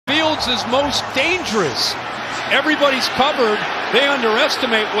is his most dangerous. Everybody's covered. They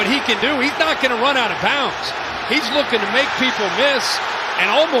underestimate what he can do. He's not going to run out of bounds. He's looking to make people miss and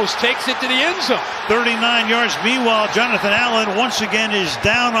almost takes it to the end zone. 39 yards. Meanwhile, Jonathan Allen once again is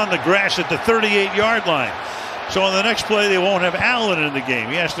down on the grass at the 38-yard line. So on the next play, they won't have Allen in the game.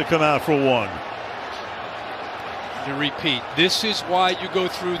 He has to come out for one. To repeat, this is why you go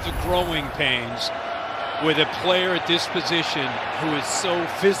through the growing pains with a player at this position who is so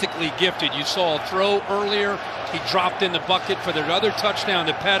physically gifted. You saw a throw earlier. He dropped in the bucket for the other touchdown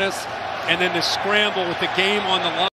to Pettis, and then the scramble with the game on the line.